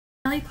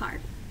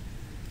Clark.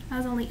 I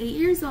was only 8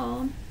 years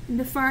old, and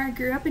before I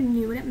grew up and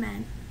knew what it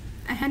meant,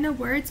 I had no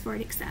words for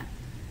it except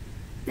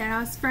that I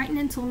was frightened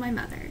and told my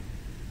mother,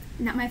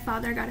 and that my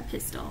father got a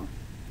pistol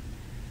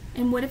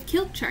and would have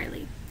killed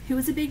Charlie, who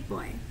was a big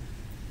boy,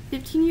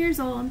 15 years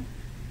old,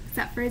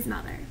 except for his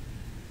mother.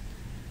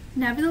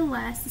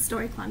 Nevertheless, the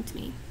story clung to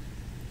me.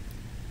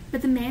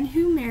 But the man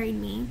who married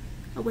me,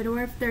 a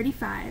widower of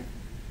 35,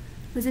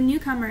 was a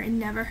newcomer and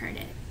never heard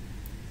it,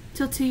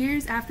 till 2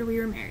 years after we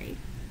were married.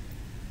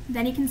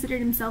 Then he considered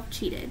himself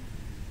cheated,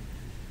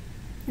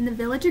 and the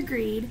village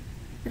agreed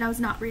that I was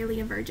not really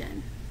a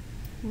virgin.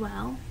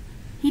 Well,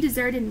 he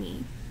deserted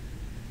me,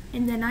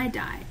 and then I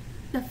died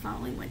the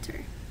following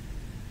winter.